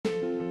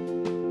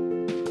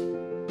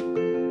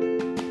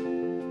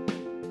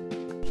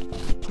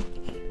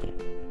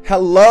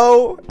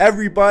Hello,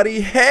 everybody.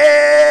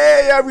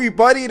 Hey,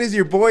 everybody. It is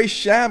your boy,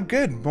 Sham.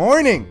 Good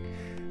morning,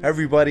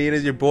 everybody. It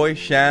is your boy,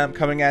 Sham,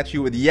 coming at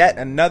you with yet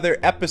another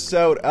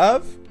episode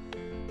of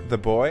The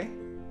Boy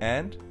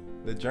and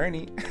the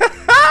Journey.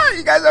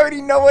 You guys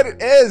already know what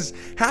it is.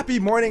 Happy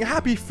morning.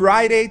 Happy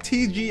Friday,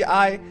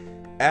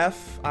 TGIF.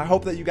 I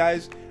hope that you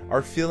guys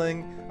are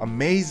feeling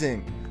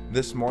amazing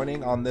this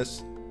morning on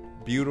this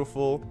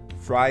beautiful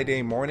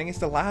Friday morning. It's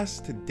the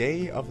last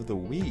day of the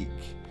week.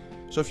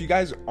 So if you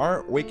guys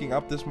aren't waking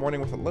up this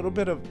morning with a little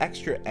bit of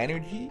extra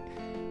energy,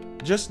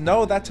 just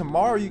know that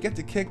tomorrow you get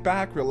to kick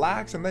back,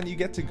 relax, and then you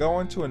get to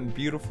go into a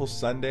beautiful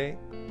Sunday.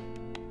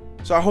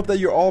 So I hope that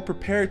you're all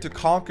prepared to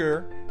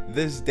conquer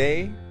this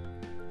day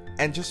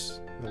and just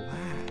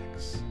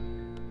relax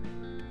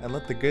and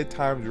let the good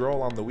times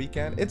roll on the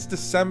weekend. It's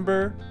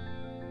December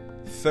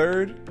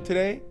 3rd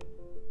today.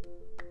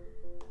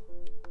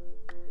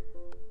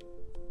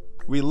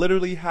 We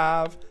literally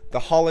have the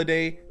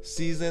holiday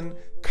season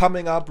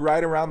coming up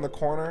right around the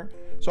corner.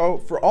 So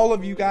for all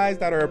of you guys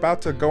that are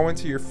about to go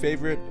into your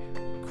favorite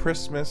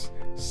Christmas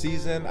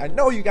season, I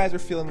know you guys are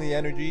feeling the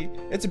energy.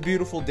 It's a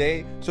beautiful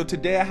day. So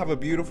today I have a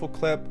beautiful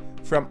clip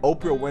from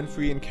Oprah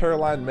Winfrey and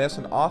Caroline Myss,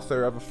 an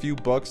author of a few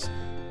books,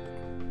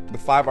 The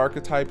 5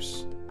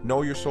 Archetypes,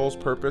 Know Your Soul's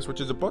Purpose,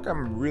 which is a book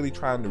I'm really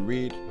trying to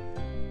read.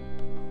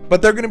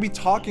 But they're going to be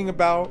talking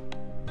about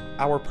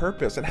our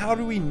purpose and how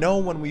do we know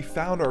when we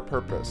found our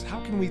purpose? How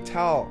can we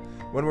tell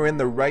when we're in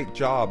the right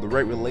job, the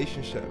right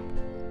relationship,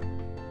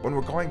 when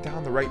we're going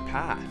down the right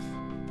path?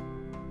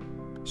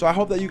 So I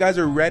hope that you guys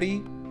are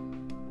ready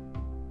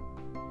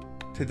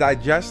to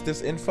digest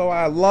this info.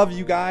 I love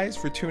you guys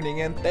for tuning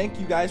in. Thank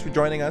you guys for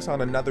joining us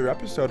on another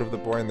episode of The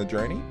Boy and the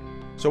Journey.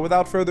 So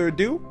without further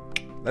ado,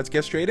 let's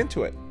get straight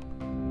into it.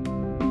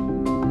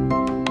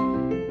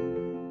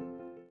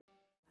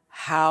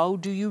 How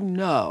do you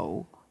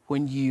know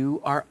when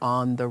you are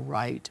on the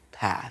right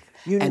path?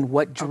 And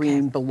what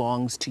dream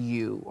belongs to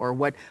you, or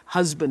what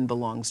husband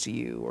belongs to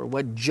you, or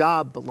what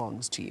job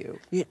belongs to you?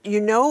 You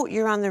know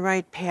you're on the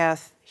right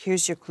path.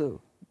 Here's your clue.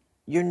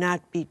 You're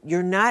not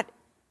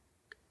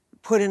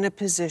put in a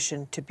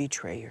position to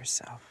betray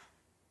yourself.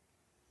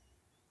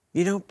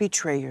 You don't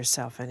betray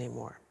yourself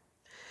anymore.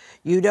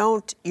 You're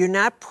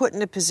not put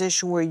in a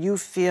position where you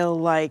feel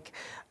like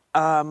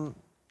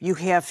you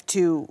have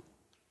to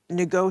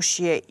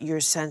negotiate your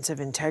sense of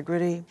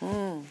integrity,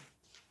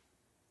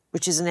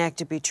 which is an act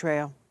of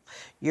betrayal.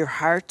 Your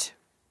heart,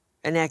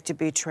 an act of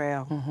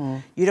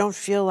betrayal. You don't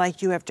feel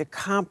like you have to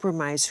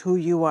compromise who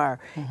you are.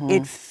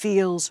 It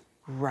feels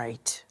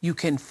right. You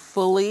can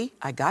fully,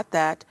 I got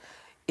that.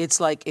 It's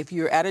like if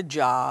you're at a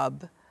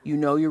job, you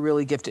know you're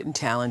really gifted and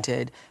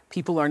talented.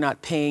 People are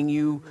not paying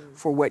you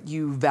for what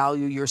you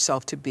value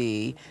yourself to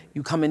be.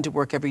 You come into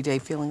work every day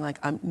feeling like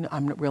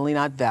I'm really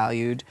not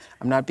valued.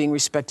 I'm not being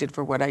respected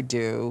for what I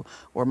do,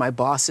 or my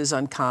boss is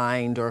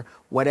unkind, or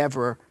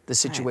whatever the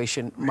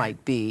situation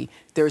might be.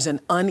 There's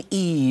an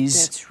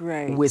unease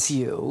with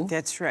you.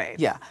 That's right.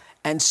 Yeah.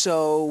 And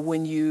so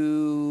when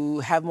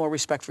you have more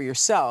respect for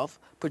yourself,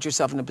 put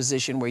yourself in a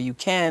position where you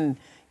can,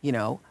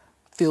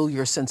 feel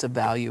your sense of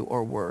value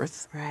or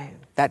worth. Right.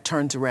 That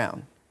turns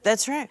around.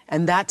 That's right.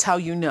 And that's how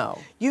you know.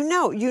 You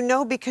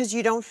know because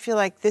you don't feel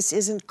like this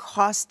isn't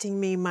costing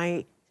me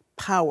my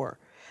power.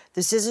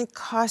 This isn't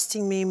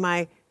costing me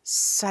my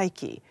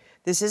psyche.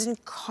 This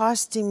isn't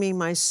costing me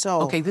my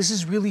soul. Okay, this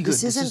is really good.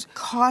 This isn't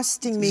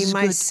costing me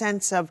my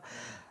sense of,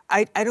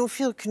 I don't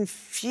feel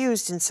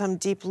confused in some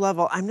deep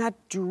level. I'm not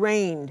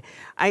drained.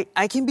 I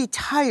can be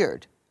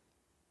tired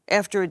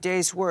after a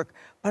day's work,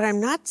 but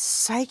I'm not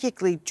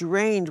psychically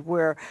drained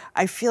where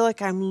I feel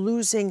like I'm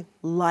losing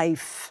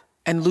life.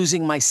 And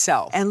losing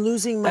myself.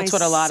 That's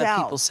what a lot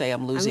of people say,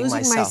 I'm losing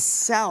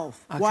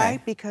myself. Okay.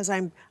 Why? Because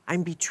I'm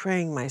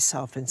betraying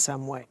myself in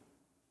some way.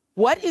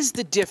 What is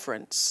the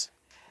difference?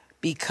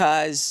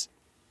 Because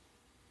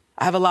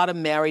I have a lot of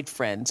married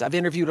friends. I've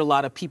interviewed a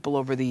lot of people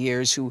over the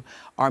years who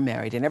are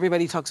married, and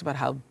everybody talks about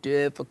how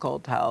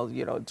difficult, how,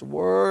 it's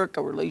work,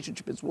 a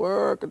relationship is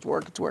work, it's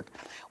work, it's work.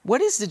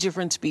 What is the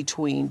difference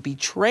between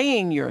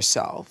betraying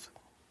yourself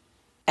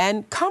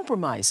and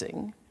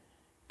compromising?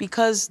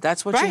 Because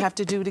that's what you have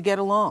to do to get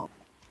along.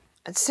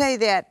 I'd say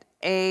that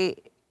a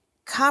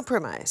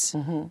compromise.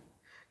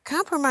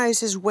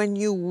 Compromise is when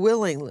you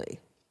willingly,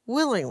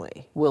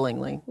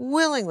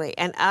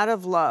 and out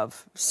of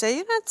love,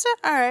 say, that's it,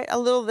 all right, a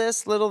little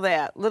this, little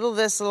that, little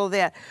this, little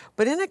that.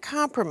 But in a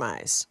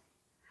compromise,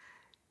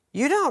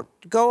 you don't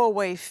go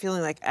away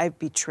feeling like I've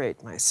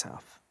betrayed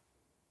myself.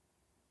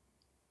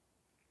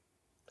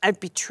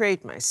 I've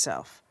betrayed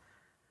myself.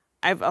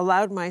 I've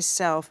allowed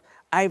myself,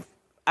 I've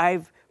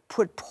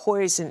put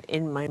poison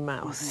in my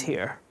mouth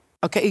here.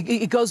 Okay,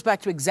 it goes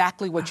back to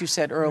exactly what you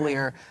said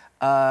earlier,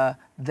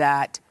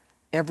 that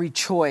every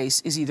choice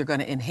is either going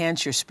to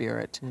enhance your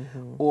spirit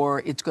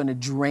or it's going to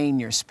drain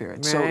your spirit.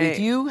 Right. So if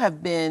you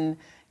have been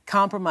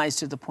compromised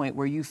to the point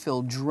where you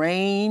feel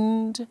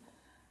drained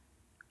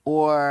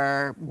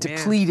or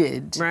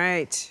depleted,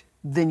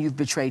 then you've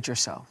betrayed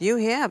yourself. You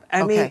have.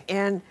 I Okay.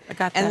 mean, I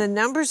got and that. the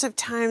numbers of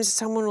times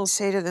someone will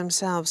say to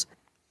themselves,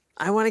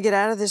 I want to get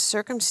out of this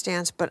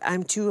circumstance, but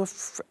I'm too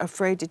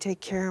afraid to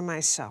take care of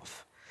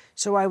myself.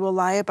 So I will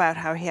lie about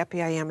how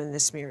happy I am in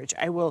this marriage.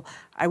 I will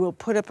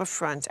put up a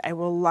front. I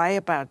will lie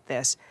about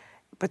this.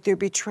 But they're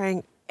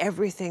betraying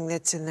everything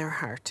that's in their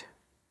heart.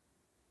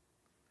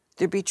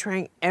 They're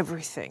betraying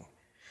everything.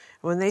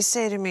 When they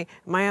say to me,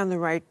 am I on the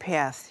right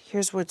path?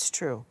 Here's what's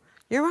true.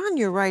 You're on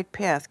your right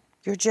path.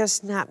 You're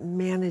just not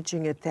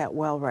managing it that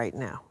well right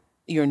now.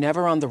 You're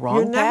never on the wrong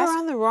You're path? never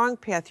on the wrong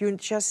path. You're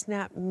just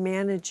not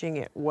managing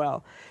it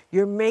well.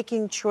 You're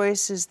making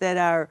choices that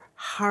are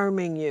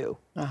harming you.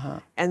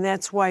 And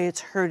that's why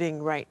it's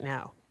hurting right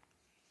now.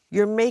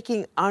 You're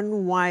making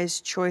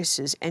unwise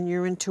choices, and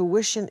your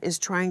intuition is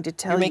trying to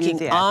tell You're you making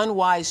that.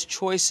 unwise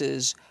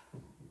choices,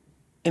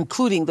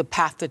 including the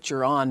path that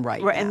you're on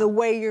right now. And the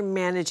way you're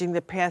managing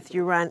the path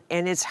you're on,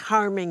 and it's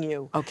harming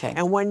you. Okay.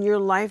 And when your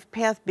life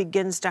path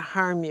begins to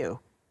harm you,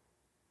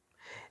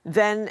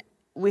 then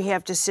we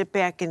have to sit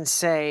back and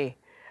say,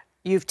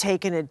 you've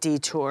taken a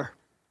detour.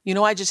 You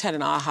know, I just had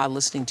an aha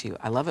listening to you.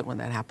 I love it when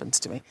that happens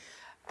to me.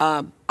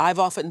 I've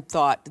often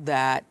thought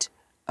that,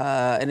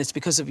 and it's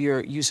because of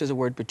your use of the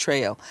word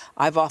betrayal,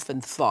 I've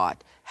often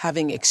thought,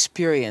 having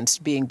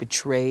experienced being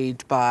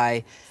betrayed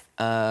by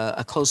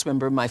a close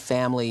member of my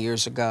family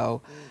years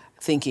ago,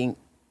 thinking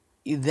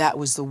that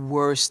was the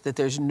worst, that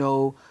there's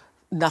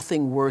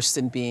nothing worse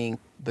than being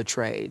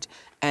betrayed.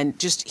 And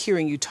just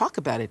hearing you talk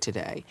about it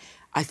today,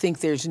 I think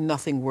there's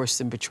nothing worse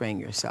than betraying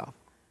yourself.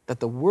 That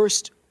the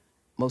worst,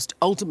 most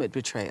ultimate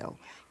betrayal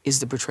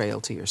is the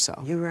betrayal to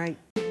yourself. You're right.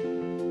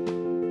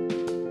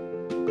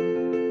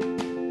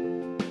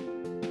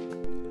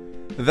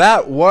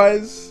 That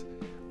was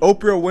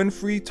Oprah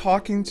Winfrey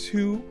talking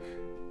to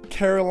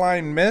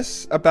Caroline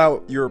Miss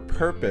about your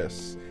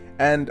purpose.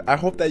 And I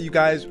hope that you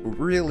guys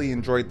really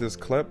enjoyed this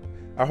clip.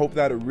 I hope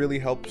that it really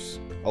helps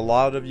a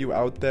lot of you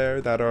out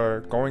there that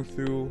are going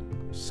through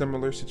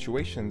similar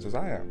situations as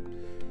I am.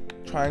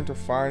 Trying to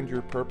find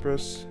your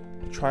purpose,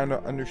 trying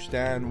to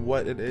understand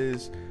what it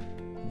is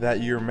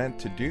that you're meant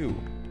to do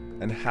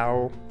and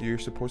how you're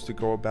supposed to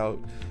go about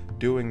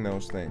doing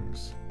those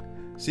things.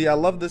 See, I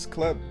love this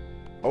clip.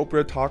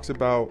 Oprah talks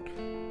about,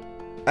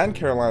 and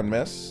Caroline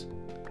Miss,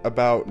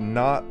 about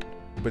not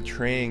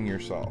betraying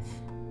yourself.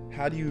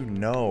 How do you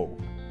know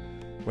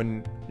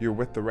when you're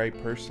with the right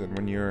person,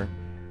 when you're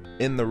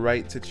in the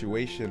right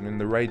situation, in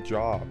the right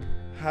job?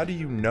 How do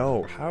you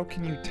know? How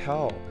can you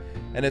tell?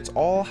 And it's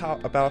all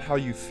about how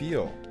you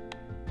feel.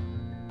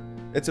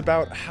 It's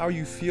about how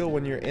you feel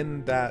when you're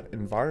in that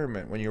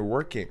environment, when you're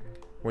working,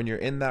 when you're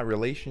in that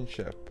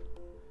relationship.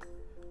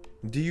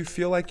 Do you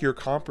feel like you're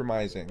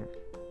compromising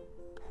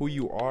who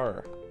you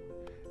are,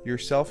 your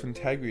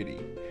self-integrity?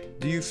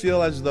 Do you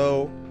feel as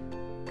though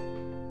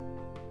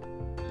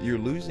you're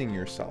losing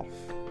yourself?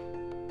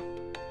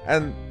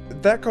 And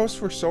that goes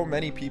for so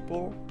many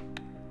people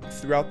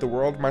throughout the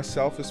world,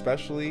 myself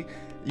especially.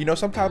 You know,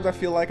 sometimes I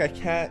feel like I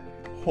can't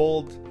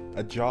hold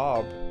a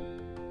job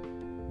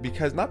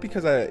not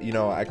because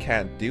I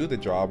can't do the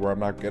job or I'm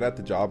not good at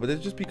the job, but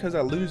it's just because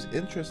I lose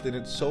interest in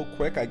it so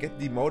quick. I get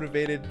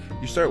demotivated.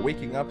 You start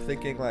waking up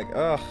thinking like,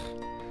 ugh,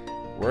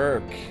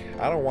 work,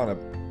 I don't want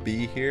to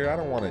be here, I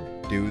don't want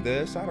to do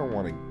this, I don't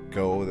want to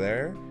go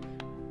there.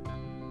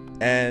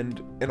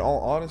 And in all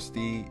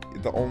honesty,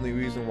 the only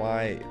reason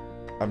why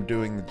I'm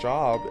doing the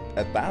job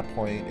at that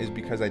point is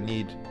because I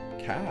need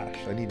cash,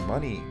 I need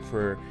money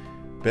for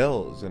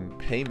bills and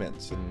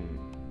payments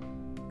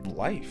and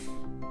life.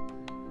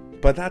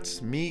 But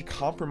that's me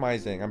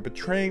compromising. I'm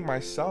betraying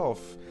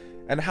myself.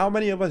 And how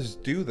many of us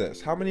do this?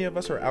 How many of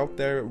us are out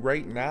there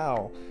right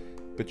now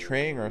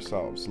betraying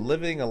ourselves,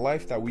 living a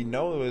life that we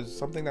know is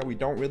something that we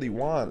don't really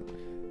want,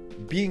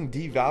 being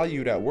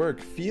devalued at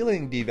work,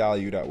 feeling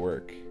devalued at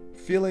work,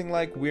 feeling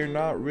like we're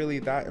not really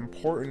that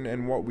important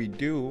in what we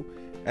do,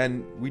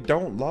 and we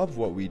don't love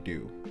what we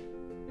do.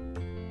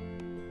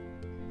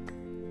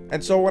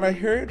 And so when I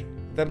heard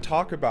them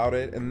talk about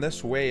it in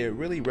this way, it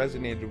really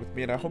resonated with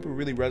me, and I hope it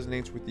really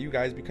resonates with you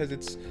guys because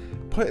it's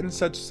put in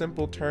such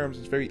simple terms.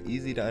 It's very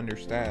easy to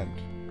understand.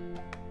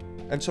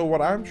 And so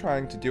what I'm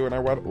trying to do,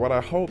 and what I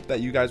hope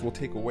that you guys will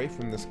take away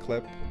from this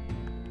clip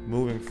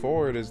moving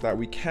forward, is that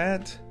we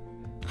can't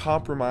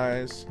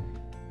compromise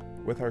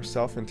with our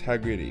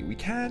self-integrity. We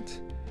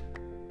can't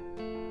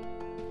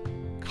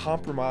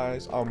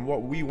compromise on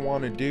what we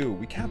want to do.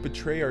 We can't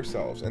betray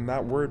ourselves, and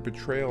that word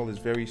betrayal is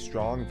very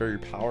strong, very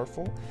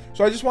powerful.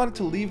 So I just wanted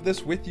to leave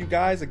this with you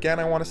guys. Again,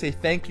 I want to say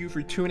thank you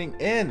for tuning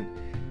in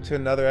to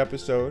another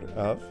episode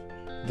of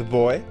The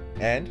Boy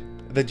and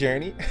The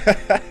Journey.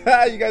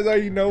 You guys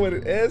already know what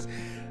it is.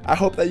 I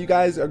hope that you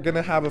guys are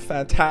gonna have a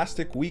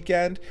fantastic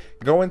weekend.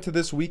 Go into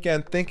this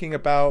weekend thinking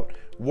about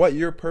what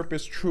your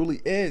purpose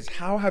truly is.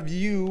 How have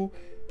you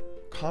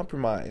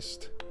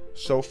compromised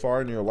so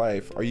far in your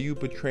life? Are you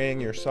betraying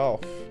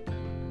yourself?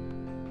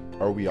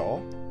 Are we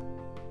all?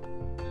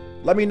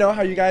 Let me know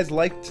how you guys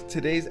liked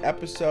today's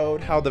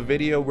episode, how the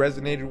video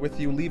resonated with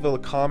you. Leave a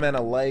comment,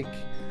 a like.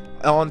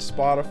 on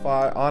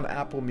Spotify, on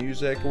Apple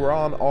Music. We're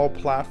on all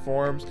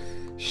platforms.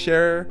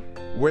 Share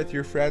with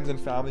your friends and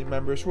family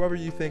members, whoever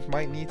you think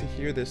might need to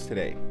hear this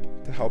today,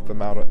 to help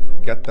them out,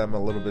 get them a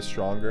little bit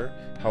stronger,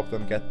 help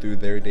them get through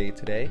their day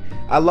today.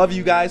 I love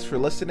you guys for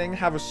listening.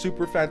 Have a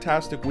super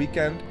fantastic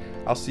weekend.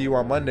 I'll see you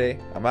on Monday.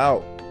 I'm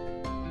out.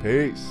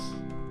 Peace.